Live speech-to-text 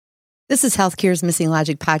This is Healthcare's Missing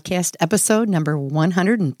Logic podcast, episode number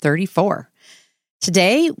 134.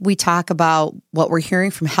 Today, we talk about what we're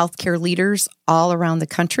hearing from healthcare leaders all around the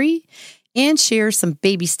country and share some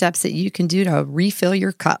baby steps that you can do to refill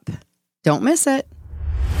your cup. Don't miss it.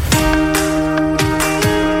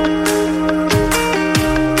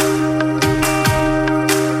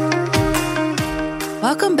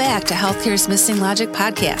 Welcome back to Healthcare's Missing Logic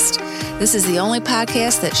podcast. This is the only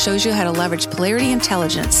podcast that shows you how to leverage polarity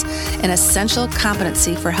intelligence, an essential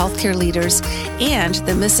competency for healthcare leaders, and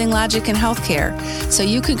the missing logic in healthcare, so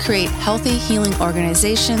you can create healthy, healing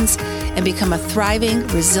organizations and become a thriving,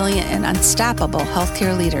 resilient, and unstoppable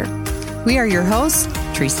healthcare leader. We are your hosts,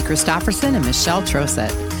 Tracy Christofferson and Michelle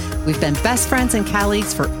Trosett. We've been best friends and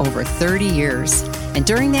colleagues for over 30 years. And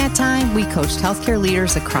during that time, we coached healthcare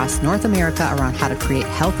leaders across North America around how to create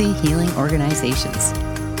healthy, healing organizations.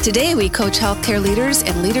 Today, we coach healthcare leaders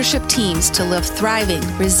and leadership teams to live thriving,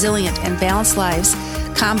 resilient, and balanced lives,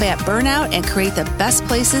 combat burnout, and create the best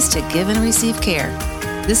places to give and receive care.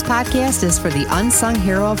 This podcast is for the unsung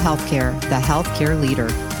hero of healthcare, the healthcare leader.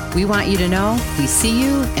 We want you to know we see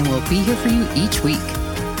you and we'll be here for you each week.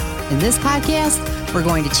 In this podcast, we're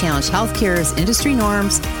going to challenge healthcare's industry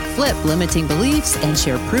norms, flip limiting beliefs, and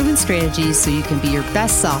share proven strategies so you can be your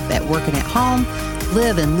best self at work and at home,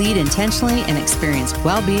 live and lead intentionally, and experience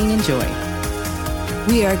well-being and joy.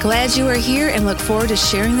 We are glad you are here and look forward to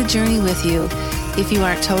sharing the journey with you. If you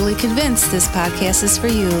aren't totally convinced this podcast is for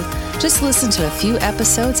you, just listen to a few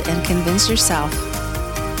episodes and convince yourself.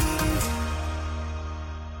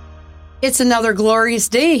 It's another glorious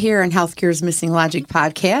day here in Healthcare's Missing Logic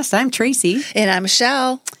podcast. I'm Tracy. And I'm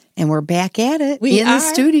Michelle. And we're back at it We in are. the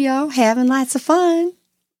studio, having lots of fun.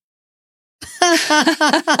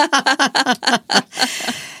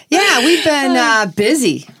 Yeah, we've been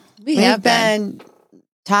busy. We've been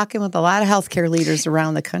talking with a lot of healthcare leaders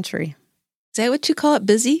around the country. Is that what you call it,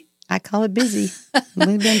 busy? I call it busy.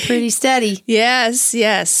 We've been pretty steady,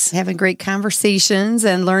 Yes. having great conversations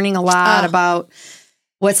and learning a lot about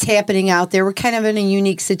what's happening out there. We're kind of in a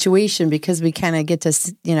unique situation because we kind of get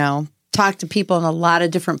to, talk to people in a lot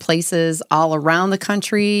of different places all around the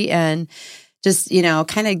country and just,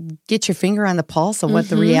 kind of get your finger on the pulse of what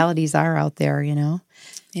the realities are out there, Yeah.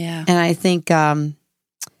 And I think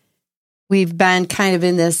we've been kind of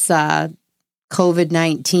in this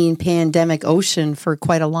COVID-19 pandemic ocean for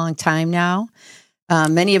quite a long time now.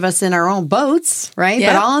 Many of us in our own boats, right?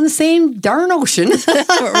 Yep. But all in the same darn ocean.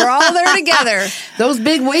 We're all there together. Those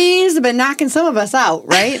big waves have been knocking some of us out,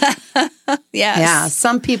 right? Yes. Yeah.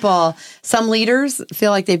 Some leaders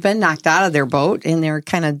feel like they've been knocked out of their boat and they're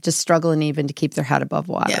kind of just struggling even to keep their head above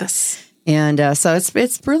water. Yes. And so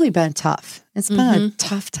it's really been tough. It's been a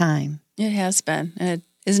tough time. It has been. And it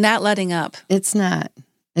is not letting up. It's not.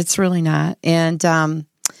 It's really not. And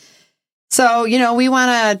so, we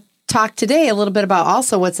want to talk today a little bit about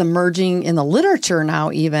also what's emerging in the literature now.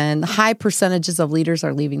 Even high percentages of leaders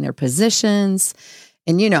are leaving their positions.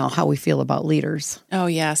 And you know how we feel about leaders. Oh,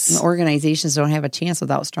 yes. And organizations don't have a chance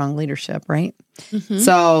without strong leadership, right?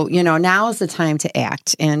 So, now is the time to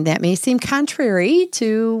act. And that may seem contrary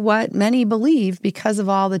to what many believe because of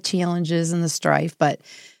all the challenges and the strife, but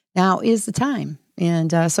now is the time.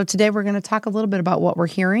 And so today we're going to talk a little bit about what we're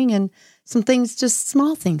hearing and some things, just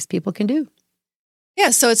small things people can do.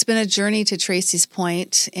 Yeah, so it's been a journey, to Tracy's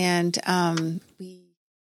point, and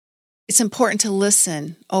it's important to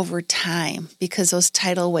listen over time because those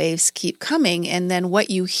tidal waves keep coming, and then what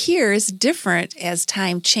you hear is different as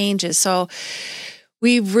time changes. So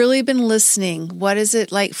we've really been listening. What is it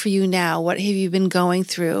like for you now? What have you been going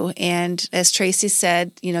through? And as Tracy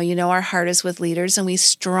said, our heart is with leaders, and we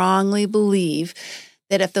strongly believe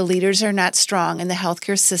that if the leaders are not strong in the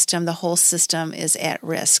healthcare system, the whole system is at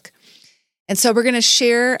risk. And so we're going to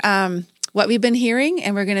share what we've been hearing,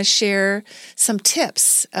 and we're going to share some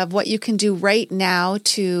tips of what you can do right now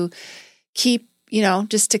to keep,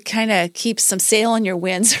 just to kind of keep some sail in your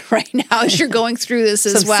winds right now as you're going through this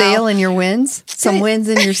as well. Some sail in your winds, some winds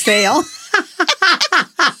in your sail.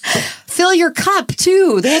 Fill your cup,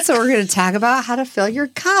 too. That's what we're going to talk about, how to fill your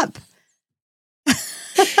cup. We're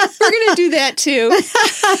going to do that, too.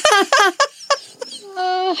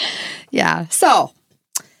 Yeah. So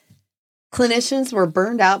clinicians were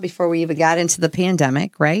burned out before we even got into the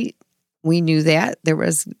pandemic, right? We knew that. There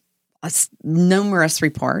was numerous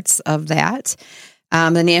reports of that.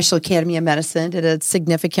 The National Academy of Medicine did a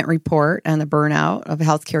significant report on the burnout of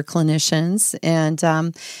healthcare clinicians and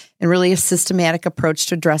really a systematic approach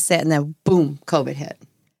to address that. And then, boom, COVID hit.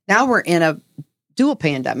 Now we're in a dual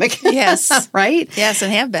pandemic. Yes. Right? Yes,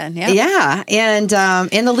 and have been. Yeah. Yeah. And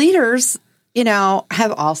the leaders,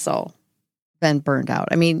 have also been burned out.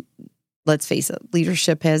 I mean, let's face it,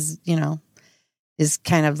 leadership has, is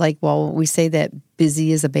kind of like, well, we say that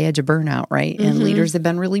busy is a badge of burnout, right? And leaders have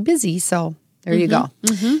been really busy. So there you go.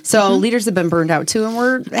 So leaders have been burned out too, and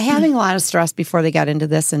we're having a lot of stress before they got into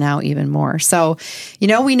this, and now even more. So,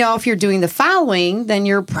 we know if you're doing the following, then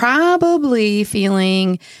you're probably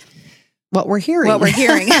feeling what we're hearing.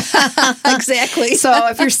 Exactly. So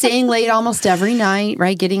if you're staying late almost every night,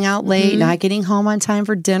 right, getting out late, not getting home on time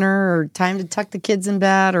for dinner or time to tuck the kids in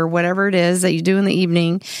bed or whatever it is that you do in the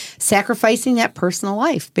evening, sacrificing that personal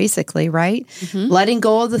life, basically, right? Letting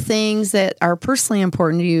go of the things that are personally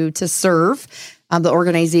important to you to serve the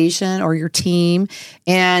organization or your team,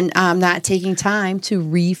 and not taking time to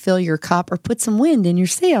refill your cup or put some wind in your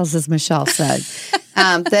sails, as Michelle said,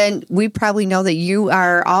 then we probably know that you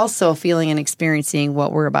are also feeling and experiencing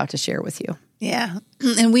what we're about to share with you. Yeah.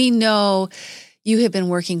 And we know you have been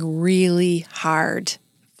working really hard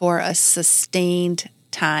for a sustained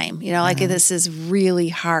time. This is really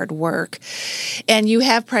hard work. And you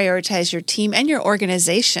have prioritized your team and your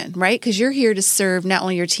organization, right? Because you're here to serve not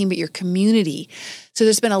only your team, but your community. So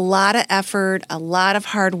there's been a lot of effort, a lot of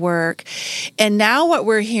hard work. And now what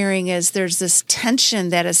we're hearing is there's this tension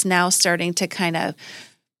that is now starting to kind of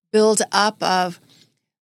build up of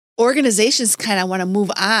organizations kind of want to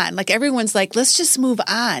move on. Like everyone's like, let's just move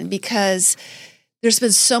on because there's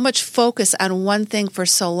been so much focus on one thing for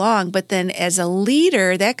so long, but then as a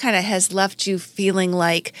leader, that kind of has left you feeling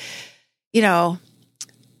like,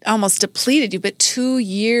 almost depleted you, but 2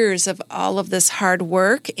 years of all of this hard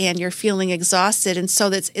work and you're feeling exhausted. And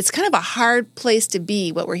so it's kind of a hard place to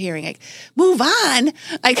be, what we're hearing. Like, move on.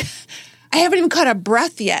 Like, I haven't even caught a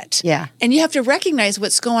breath yet. Yeah. And you have to recognize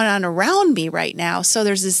what's going on around me right now. So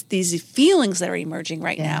there's these feelings that are emerging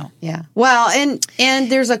right now. Yeah. Well, and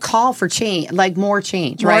there's a call for change, like more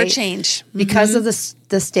change, right? More change. Because of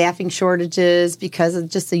the staffing shortages, because of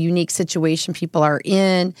just the unique situation people are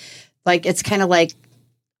in. Like, it's kind of like,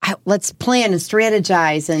 let's plan and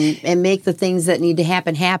strategize and make the things that need to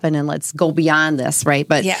happen, and let's go beyond this, right?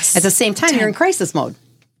 But at the same time, you're in crisis mode.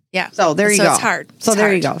 Yeah. So there you go. It's hard. So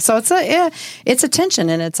there you go. So it's a tension,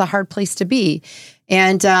 and it's a hard place to be.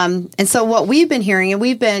 And so what we've been hearing,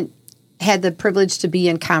 and had the privilege to be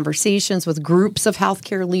in conversations with groups of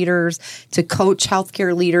healthcare leaders, to coach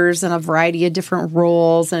healthcare leaders in a variety of different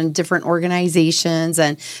roles and different organizations.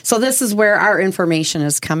 And so this is where our information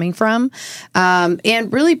is coming from.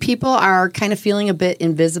 And really, people are kind of feeling a bit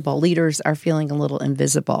invisible. Leaders are feeling a little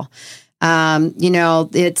invisible.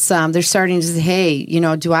 It's they're starting to say, hey,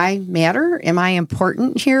 do I matter? Am I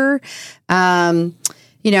important here?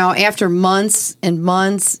 After months and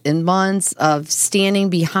months and months of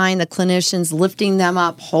standing behind the clinicians, lifting them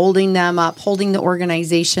up, holding the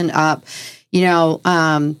organization up,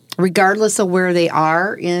 regardless of where they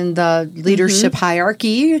are in the leadership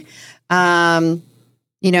hierarchy,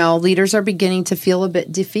 leaders are beginning to feel a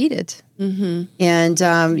bit defeated. And,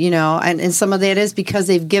 and some of that is because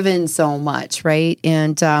they've given so much, right?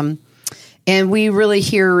 And we really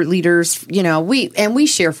hear leaders, we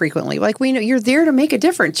share frequently, like, we know you're there to make a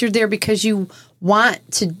difference. You're there because you want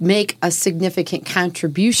to make a significant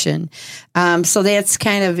contribution. So that's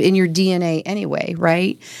kind of in your DNA anyway,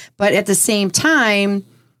 right? But at the same time,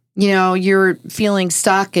 you're feeling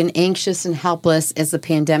stuck and anxious and helpless as the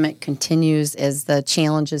pandemic continues, as the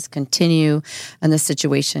challenges continue, and the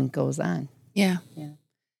situation goes on. Yeah.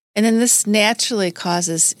 And then this naturally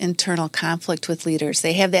causes internal conflict with leaders.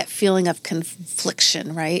 They have that feeling of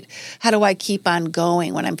confliction, right? How do I keep on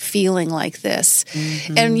going when I'm feeling like this?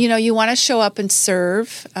 And, you want to show up and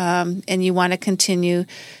serve, and you want to continue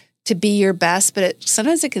to be your best, but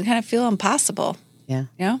sometimes it can kind of feel impossible. Yeah.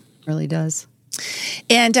 It really does.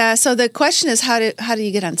 And so the question is, how do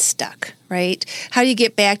you get unstuck, right? How do you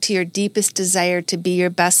get back to your deepest desire to be your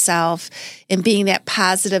best self and being that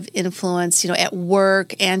positive influence, at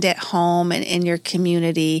work and at home and in your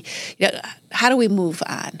community? How do we move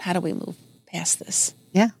on? How do we move past this?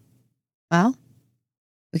 Yeah. Well,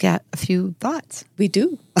 we got a few thoughts. We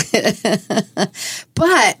do. But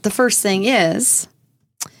the first thing is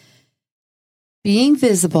being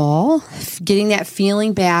visible, getting that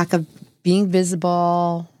feeling back of being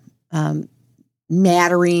visible,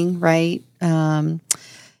 mattering, right?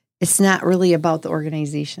 It's not really about the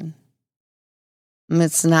organization.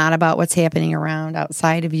 It's not about what's happening around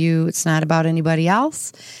outside of you. It's not about anybody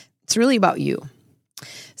else. It's really about you.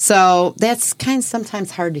 So that's kind of sometimes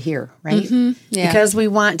hard to hear, right? Yeah. Because we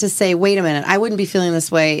want to say, wait a minute, I wouldn't be feeling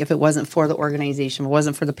this way if it wasn't for the organization, if it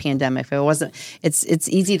wasn't for the pandemic, if it wasn't. It's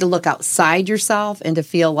easy to look outside yourself and to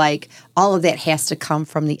feel like all of that has to come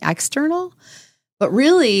from the external. But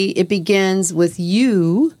really, it begins with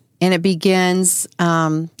you, and it begins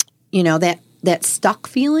that stuck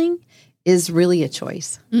feeling is really a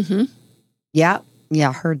choice. Mm-hmm.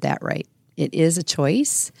 Yeah, heard that right. It is a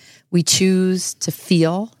choice. We choose to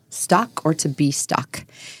feel stuck or to be stuck.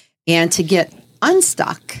 And to get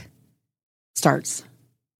unstuck starts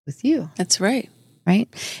with you. That's right. Right?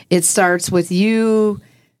 It starts with you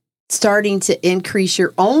starting to increase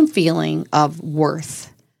your own feeling of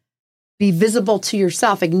worth. Be visible to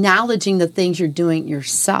yourself, acknowledging the things you're doing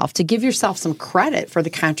yourself, to give yourself some credit for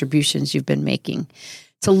the contributions you've been making,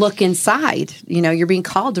 to look inside. You're being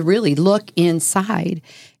called to really look inside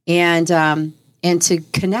and to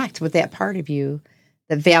connect with that part of you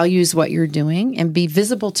that values what you're doing and be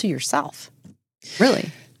visible to yourself.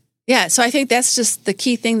 Really. Yeah. So I think that's just the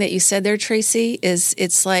key thing that you said there, Tracy, is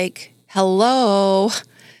it's like, hello,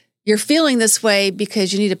 you're feeling this way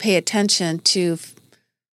because you need to pay attention to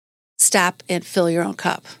stop and fill your own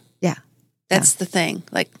cup. Yeah. That's the thing.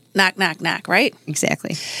 Like, knock, knock, knock, right?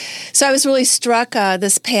 Exactly. So I was really struck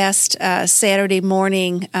this past Saturday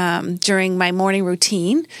morning during my morning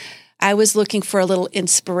routine. I was looking for a little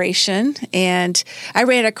inspiration, and I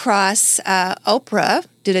ran across Oprah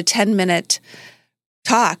did a 10-minute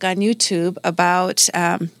talk on YouTube about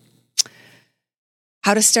how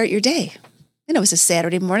to start your day. And it was a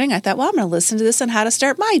Saturday morning. I thought, well, I'm going to listen to this on how to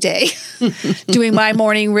start my day, doing my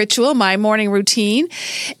morning ritual, my morning routine.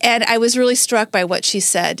 And I was really struck by what she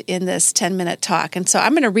said in this 10-minute talk. And so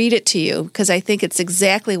I'm going to read it to you because I think it's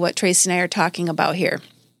exactly what Tracy and I are talking about here.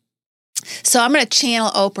 So I'm going to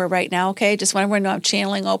channel Oprah right now, okay? Just want everyone to know I'm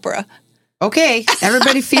channeling Oprah. Okay.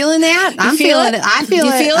 Everybody feeling that? I'm feeling it. I feel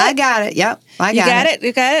it. I got it. Yep. I got it.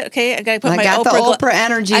 You got it? Okay. I got to put my Oprah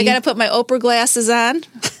energy. I got to put my Oprah glasses on.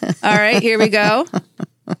 All right. Here we go.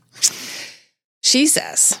 She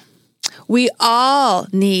says, we all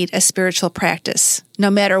need a spiritual practice, no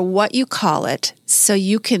matter what you call it, so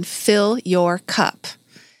you can fill your cup.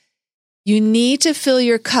 You need to fill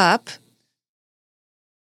your cup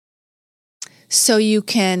so you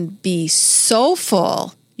can be so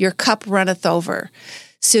full your cup runneth over,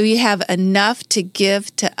 so you have enough to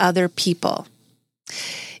give to other people.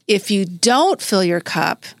 If you don't fill your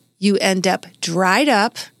cup, you end up dried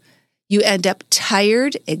up, you end up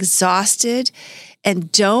tired, exhausted,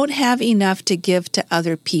 and don't have enough to give to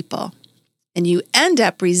other people. And you end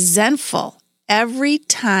up resentful every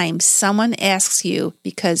time someone asks you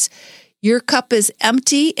because your cup is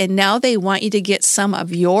empty and now they want you to get some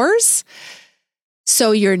of yours.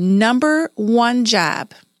 So your number one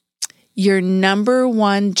job is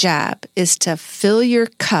to fill your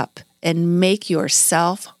cup and make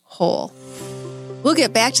yourself whole. We'll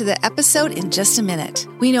get back to the episode in just a minute.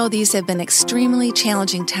 We know these have been extremely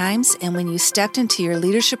challenging times, and when you stepped into your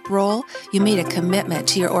leadership role, you made a commitment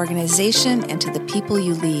to your organization and to the people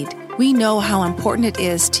you lead. We know how important it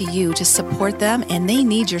is to you to support them, and they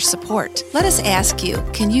need your support. Let us ask you,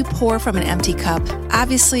 can you pour from an empty cup?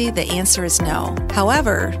 Obviously, the answer is no.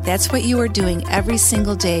 However, that's what you are doing every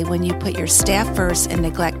single day when you put your staff first and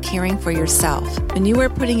neglect caring for yourself. When you are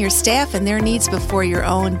putting your staff and their needs before your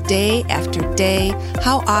own day after day,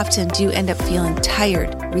 how often do you end up feeling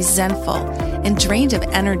tired, resentful, and drained of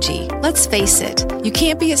energy? Let's face it, you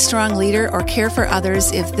can't be a strong leader or care for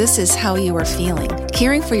others if this is how you are feeling.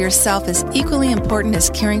 Caring for yourself is equally important as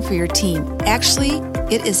caring for your team. Actually,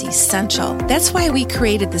 it is essential. That's why we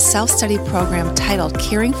created the self-study program titled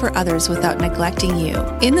Caring for Others Without Neglecting You.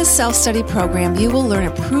 In the self-study program, you will learn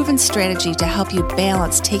a proven strategy to help you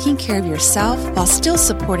balance taking care of yourself while still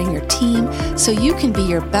supporting your team so you can be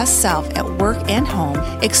your best self at work and home,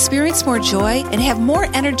 experience more joy, and have more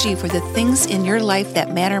energy for the things in your life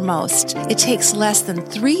that matter most. It takes less than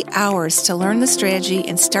 3 hours to learn the strategy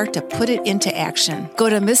and start to put it into action. Go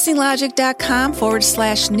to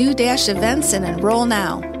missinglogic.com/new-events and enroll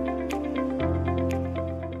now.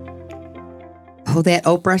 Oh, that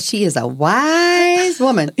Oprah, she is a wise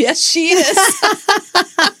woman. Yes, she is.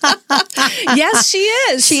 Yes, she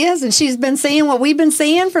is. She is, and she's been saying what we've been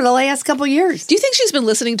saying for the last couple of years. Do you think she's been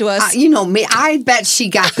listening to us? You know me. I bet she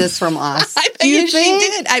got this from us. I bet you she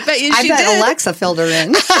did. I bet you she did. I bet Alexa filled her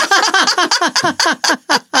in.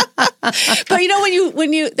 But you know,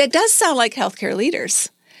 when you that does sound like healthcare leaders.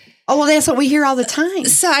 Oh, well, that's what we hear all the time.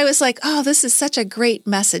 So I was like, oh, this is such a great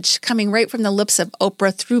message coming right from the lips of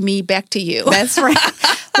Oprah through me back to you. That's right.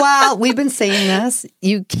 Well, we've been saying this.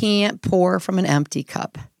 You can't pour from an empty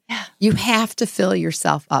cup. Yeah. You have to fill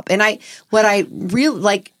yourself up. And what I really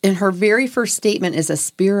like in her very first statement is a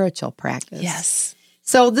spiritual practice. Yes.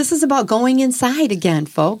 So this is about going inside again,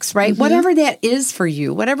 folks, right? Mm-hmm. Whatever that is for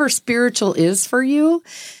you, whatever spiritual is for you.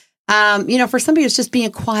 For somebody, it's just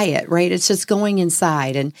being quiet, right? It's just going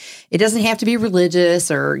inside, and it doesn't have to be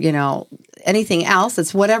religious or, anything else.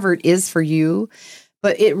 It's whatever it is for you.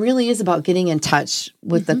 But it really is about getting in touch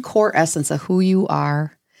with the core essence of who you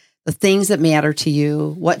are, the things that matter to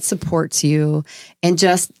you, what supports you, and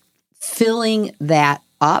just filling that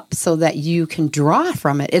up so that you can draw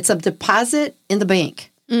from it. It's a deposit in the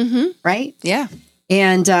bank, right? Yeah.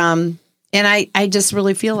 And I just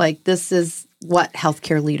really feel like this is what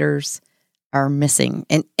healthcare leaders are missing.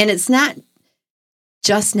 And it's not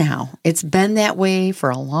just now. It's been that way for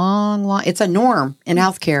a long, it's a norm in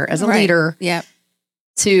healthcare as a leader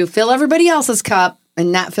to fill everybody else's cup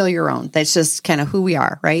and not fill your own. That's just kind of who we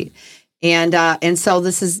are, right? And so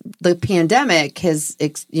this is, the pandemic has,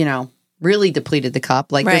 really depleted the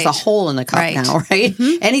cup. Like there's a hole in the cup now, right?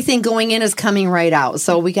 Anything going in is coming right out.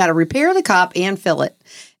 So we got to repair the cup and fill it.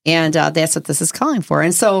 And that's what this is calling for.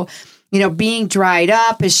 And so, being dried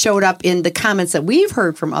up has showed up in the comments that we've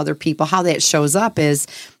heard from other people. How that shows up is,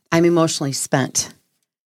 I'm emotionally spent.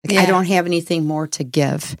 I don't have anything more to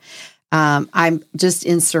give. I'm just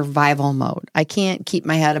in survival mode. I can't keep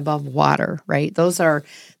my head above water, right? Those are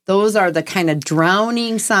the kind of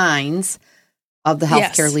drowning signs of the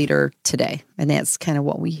healthcare leader today. And that's kind of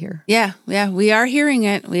what we hear. Yeah, we are hearing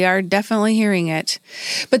it. We are definitely hearing it.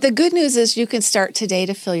 But the good news is you can start today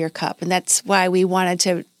to fill your cup. And that's why we wanted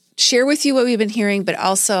to share with you what we've been hearing, but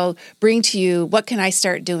also bring to you, what can I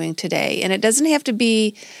start doing today? And it doesn't have to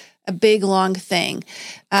be a big, long thing.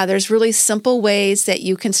 There's really simple ways that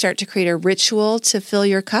you can start to create a ritual to fill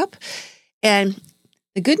your cup. And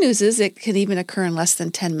the good news is it can even occur in less than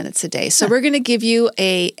 10 minutes a day. So we're going to give you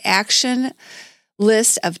a action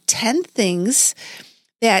list of 10 things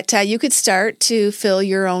that you could start to fill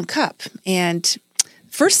your own cup. And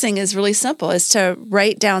first thing is really simple, is to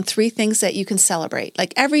write down 3 things that you can celebrate.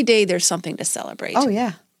 Like every day there's something to celebrate. Oh,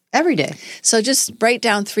 yeah. Every day. So just write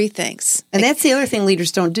down 3 things. And that's the other thing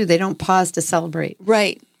leaders don't do. They don't pause to celebrate.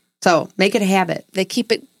 Right. So make it a habit. They keep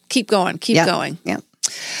going. Yeah.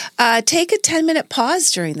 Take a 10-minute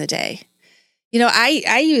pause during the day.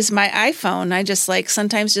 I use my iPhone. I just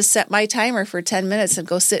sometimes just set my timer for 10 minutes and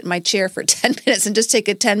go sit in my chair for 10 minutes and just take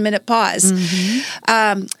a 10-minute pause.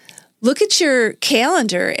 Look at your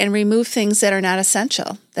calendar and remove things that are not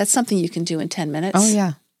essential. That's something you can do in 10 minutes.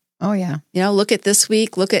 Oh, yeah. Look at this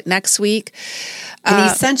week, look at next week. And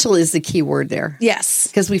essential is the key word there. Yes.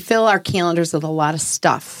 Because we fill our calendars with a lot of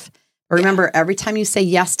stuff. Remember, every time you say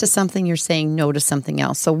yes to something, you're saying no to something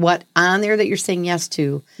else. So what on there that you're saying yes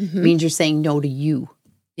to means you're saying no to you.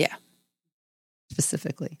 Yeah.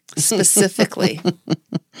 Specifically.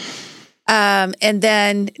 And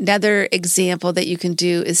then another example that you can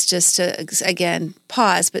do is just to, again,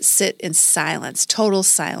 pause, but sit in silence, total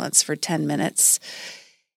silence for 10 minutes.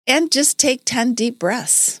 And just take 10 deep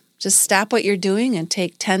breaths. Just stop what you're doing and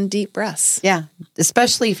take 10 deep breaths. Yeah,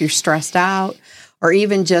 especially if you're stressed out, or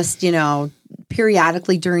even just,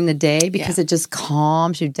 periodically during the day, because it just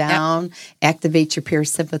calms you down, activates your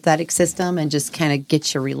parasympathetic system, and just kind of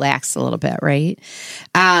gets you relaxed a little bit, right?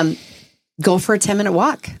 Go for a 10-minute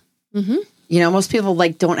walk. Most people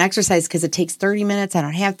don't exercise because it takes 30 minutes. I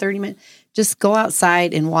don't have 30 minutes. Just go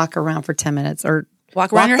outside and walk around for 10 minutes, or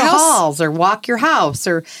walk around your house, halls, or walk your house,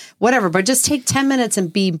 or whatever. But just take 10 minutes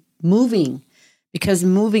and be moving. Because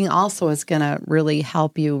moving also is going to really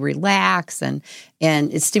help you relax and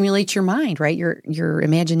it stimulates your mind, right? Your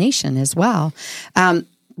imagination as well.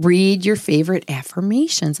 Read your favorite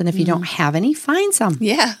affirmations. And if you don't have any, find some.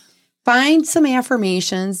 Yeah. Find some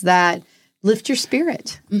affirmations that lift your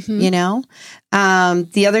spirit,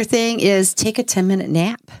 The other thing is take a 10-minute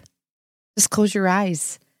nap. Just close your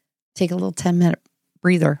eyes. Take a little 10-minute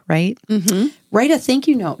breather, right? Write a thank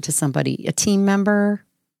you note to somebody, a team member,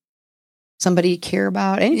 somebody you care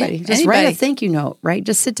about, anybody. Just write a thank you note, right?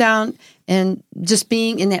 Just sit down, and just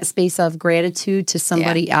being in that space of gratitude to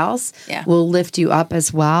somebody else will lift you up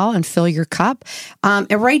as well and fill your cup. And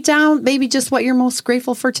write down maybe just what you're most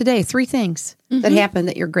grateful for today. 3 things that happened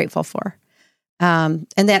that you're grateful for. And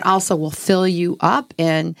that also will fill you up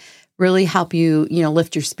and really help you,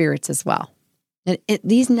 lift your spirits as well.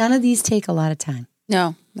 None of these take a lot of time.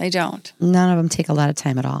 No, they don't. None of them take a lot of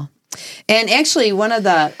time at all. And actually, one of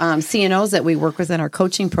the CNOs that we work with in our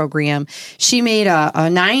coaching program, she made a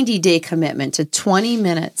 90-day commitment to 20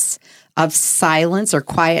 minutes of silence or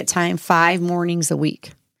quiet time 5 mornings a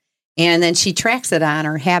week. And then she tracks it on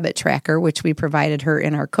her habit tracker, which we provided her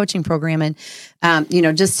in our coaching program. And,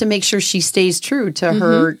 just to make sure she stays true to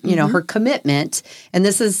her, her commitment. And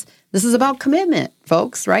this is about commitment,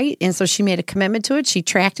 folks, right? And so she made a commitment to it. She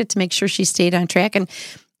tracked it to make sure she stayed on track. And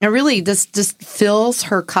really, this just fills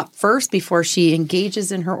her cup first before she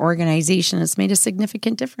engages in her organization. It's made a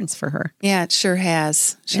significant difference for her. Yeah, it sure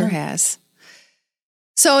has. Sure has.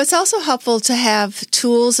 So it's also helpful to have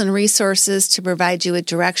tools and resources to provide you with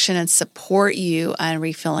direction and support you on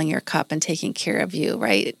refilling your cup and taking care of you,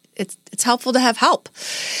 right? It's helpful to have help.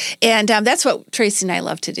 And that's what Tracy and I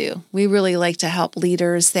love to do. We really like to help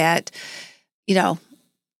leaders that,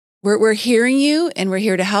 we're hearing you and we're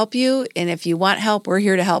here to help you. And if you want help, we're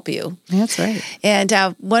here to help you. That's right. And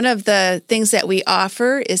one of the things that we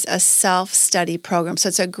offer is a self-study program. So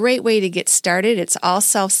it's a great way to get started. It's all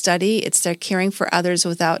self-study. It's their Caring for Others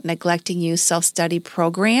Without Neglecting You self-study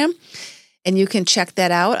program. And you can check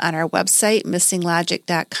that out on our website,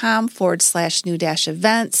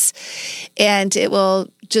 missinglogic.com/new-events. And it will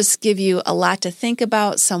just give you a lot to think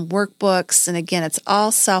about, some workbooks. And again, it's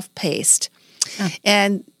all self-paced. Oh.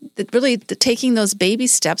 And taking those baby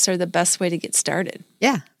steps are the best way to get started.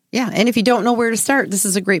 Yeah. Yeah. And if you don't know where to start, this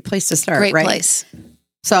is a great place to start. Great right? place.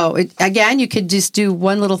 So again, you could just do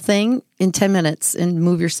one little thing in 10 minutes and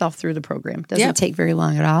move yourself through the program. Doesn't take very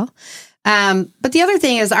long at all. But the other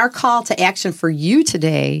thing is our call to action for you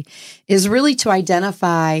today is really to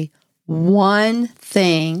identify one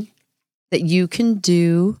thing that you can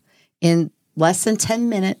do in less than 10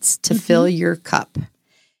 minutes to fill your cup.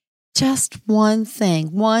 Just one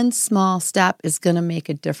thing, one small step is going to make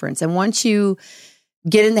a difference. And once you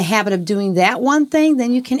get in the habit of doing that one thing,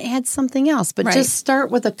 then you can add something else. But just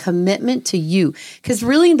start with a commitment to you. Because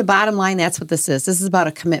really, in the bottom line, that's what this is. This is about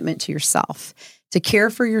a commitment to yourself, to care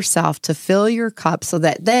for yourself, to fill your cup so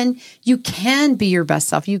that then you can be your best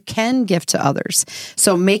self. You can give to others.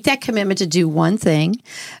 So make that commitment to do one thing.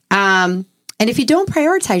 And if you don't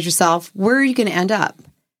prioritize yourself, where are you going to end up?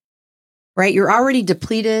 Right? You're already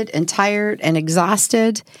depleted and tired and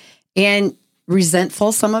exhausted and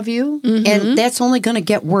resentful, some of you. And that's only going to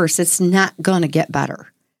get worse. It's not going to get better.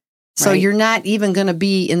 So you're not even going to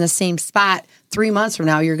be in the same spot 3 months from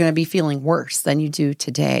now. You're going to be feeling worse than you do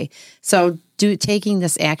today. So taking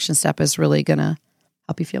this action step is really going to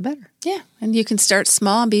help you feel better. Yeah. And you can start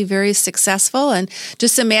small and be very successful. And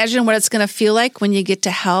just imagine what it's going to feel like when you get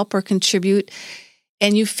to help or contribute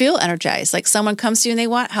and you feel energized, like someone comes to you and they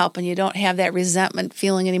want help and you don't have that resentment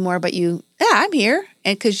feeling anymore, but I'm here.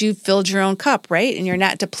 And because you filled your own cup, right? And you're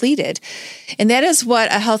not depleted. And that is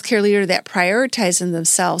what a healthcare leader that prioritizes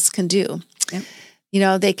themselves can do. Yep.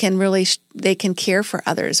 They can care for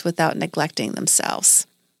others without neglecting themselves.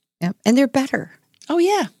 Yep. And they're better. Oh,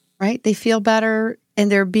 yeah. Right? They feel better and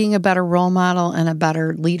they're being a better role model and a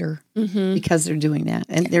better leader because they're doing that.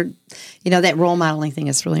 And they're, that role modeling thing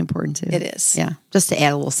is really important too. It is. Yeah. Just to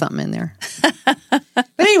add a little something in there. But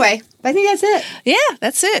anyway, I think that's it. Yeah,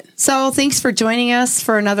 that's it. So thanks for joining us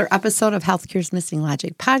for another episode of Healthcare's Missing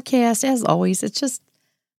Logic podcast. As always, it's just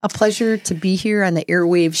a pleasure to be here on the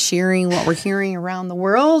airwaves sharing what we're hearing around the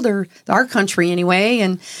world or our country anyway.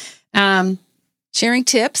 And, sharing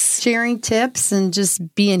tips and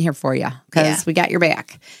just being here for you because we got your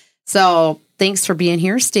back. So thanks for being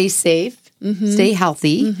here. Stay safe, stay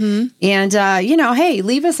healthy. And, hey,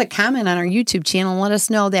 leave us a comment on our YouTube channel and let us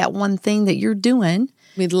know that one thing that you're doing.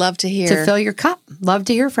 We'd love to hear. To fill your cup. Love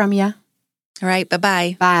to hear from you. All right.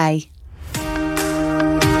 Bye-bye. Bye.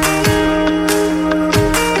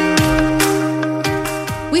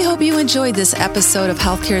 We hope you enjoyed this episode of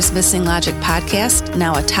Healthcare's Missing Logic podcast,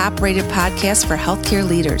 now a top-rated podcast for healthcare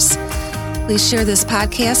leaders. Please share this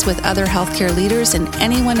podcast with other healthcare leaders and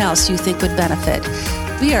anyone else you think would benefit.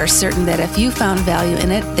 We are certain that if you found value in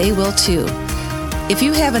it, they will too. If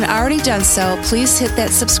you haven't already done so, please hit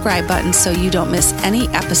that subscribe button so you don't miss any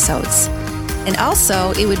episodes. And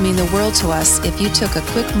also, it would mean the world to us if you took a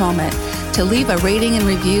quick moment to leave a rating and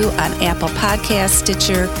review on Apple Podcasts,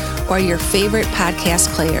 Stitcher, or your favorite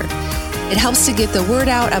podcast player. It helps to get the word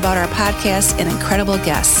out about our podcast and incredible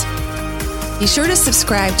guests. Be sure to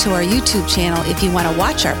subscribe to our YouTube channel if you want to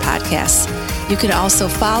watch our podcasts. You can also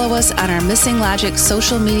follow us on our Missing Logic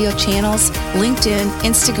social media channels, LinkedIn,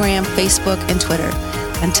 Instagram, Facebook, and Twitter.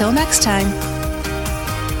 Until next time.